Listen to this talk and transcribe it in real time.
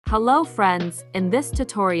Hello friends, in this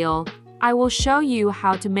tutorial, I will show you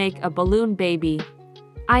how to make a balloon baby.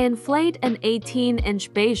 I inflate an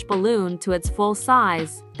 18-inch beige balloon to its full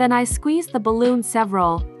size. Then I squeeze the balloon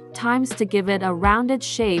several times to give it a rounded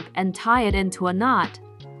shape and tie it into a knot.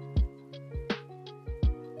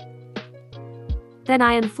 Then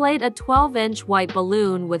I inflate a 12-inch white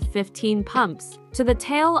balloon with 15 pumps. To the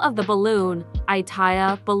tail of the balloon, I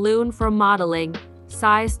tie a balloon for modeling,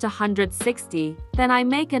 size to 160. Then I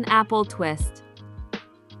make an apple twist.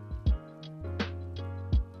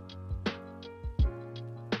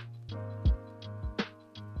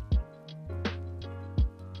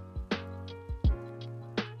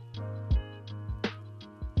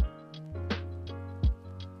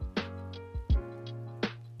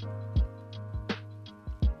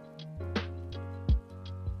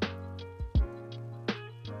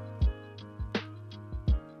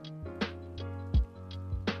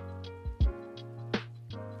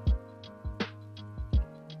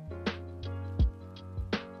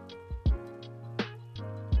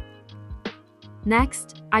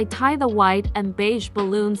 Next, I tie the white and beige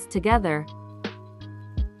balloons together.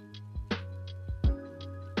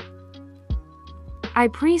 I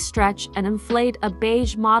pre-stretch and inflate a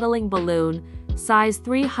beige modeling balloon, size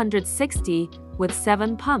 360, with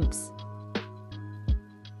 7 pumps.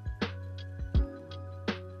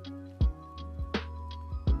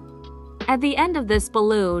 At the end of this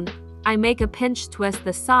balloon, I make a pinch twist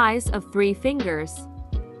the size of 3 fingers.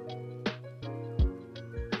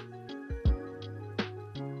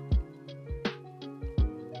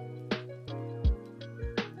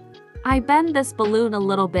 I bend this balloon a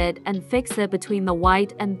little bit and fix it between the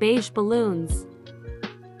white and beige balloons.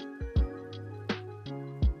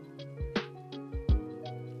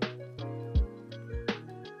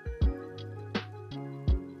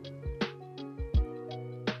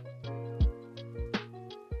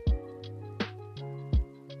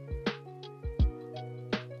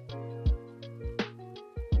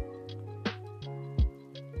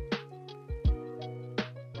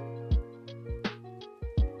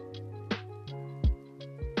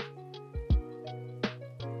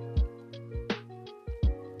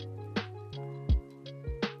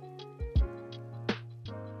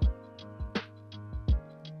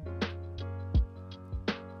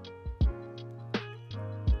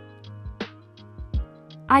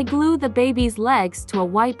 I glue the baby's legs to a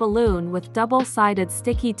white balloon with double-sided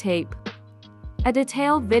sticky tape. A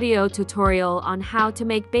detailed video tutorial on how to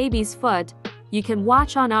make baby's foot you can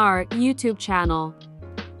watch on our YouTube channel.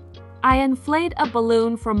 I inflate a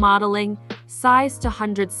balloon for modeling, size to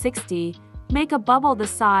 160, make a bubble the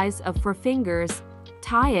size of 4 fingers,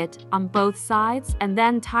 tie it on both sides and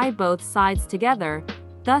then tie both sides together,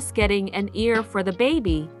 thus getting an ear for the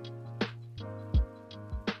baby.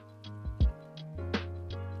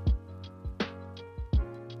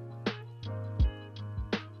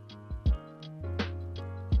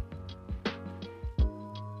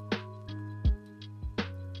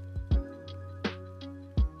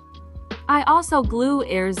 I also glue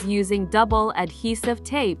ears using double adhesive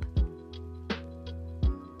tape.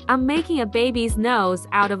 I'm making a baby's nose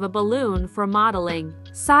out of a balloon for modeling.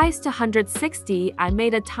 Size to 160, I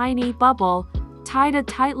made a tiny bubble, tied it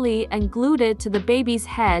tightly and glued it to the baby's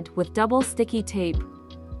head with double sticky tape.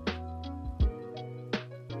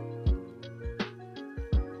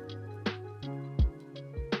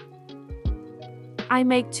 I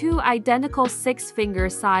make 2 identical 6-finger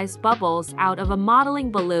sized bubbles out of a modeling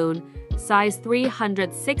balloon, size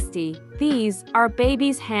 360. These are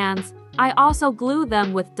baby's hands. I also glue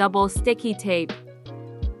them with double sticky tape.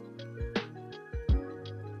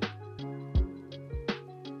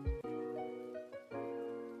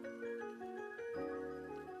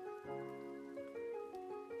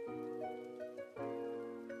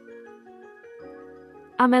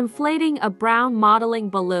 I'm inflating a brown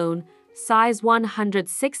modeling balloon, size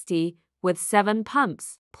 160, with 7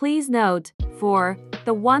 pumps. Please note, for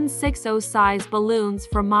the 160 size balloons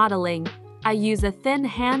for modeling, I use a thin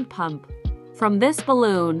hand pump. From this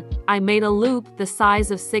balloon, I made a loop the size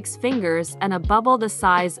of 6 fingers and a bubble the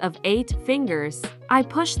size of 8 fingers. I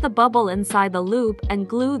push the bubble inside the loop and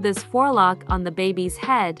glue this forelock on the baby's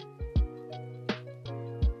head.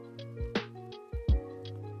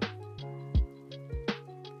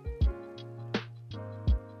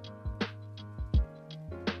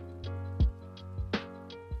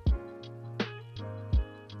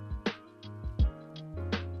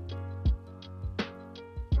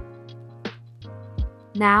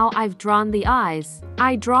 Now I've drawn the eyes.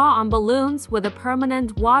 I draw on balloons with a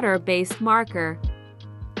permanent water-based marker.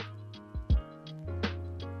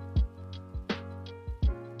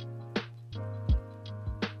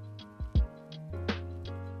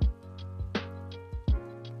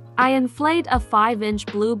 I inflate a 5-inch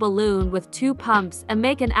blue balloon with 2 pumps and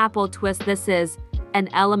make an apple twist. This is an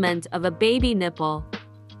element of a baby nipple.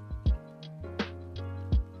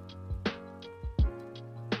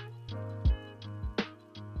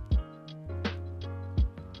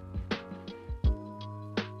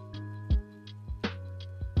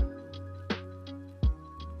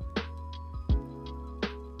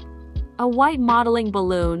 A white modeling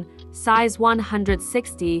balloon, size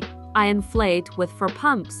 160, I inflate with 4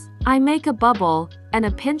 pumps. I make a bubble and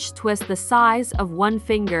a pinch twist the size of 1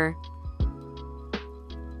 finger.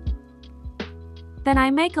 Then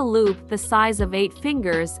I make a loop the size of 8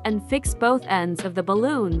 fingers and fix both ends of the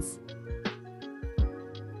balloons.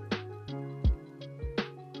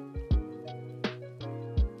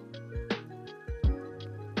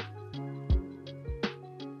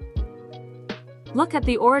 Look at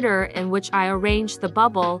the order in which I arrange the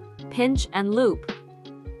bubble, pinch, and loop.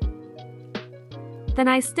 Then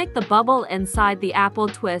I stick the bubble inside the apple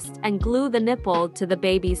twist and glue the nipple to the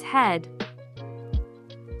baby's head.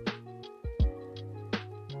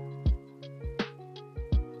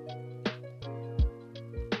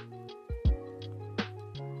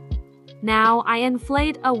 Now I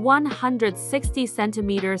inflate a 160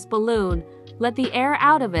 centimeters balloon, let the air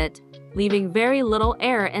out of it, leaving very little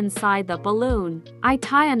air inside the balloon. I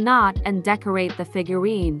tie a knot and decorate the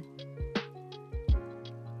figurine.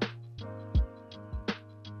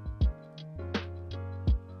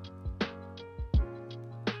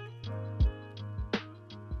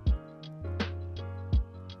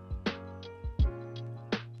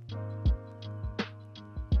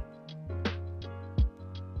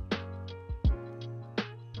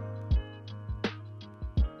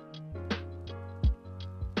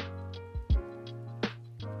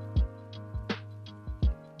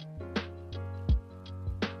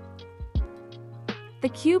 The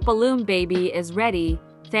cute balloon baby is ready.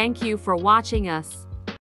 Thank you for watching us.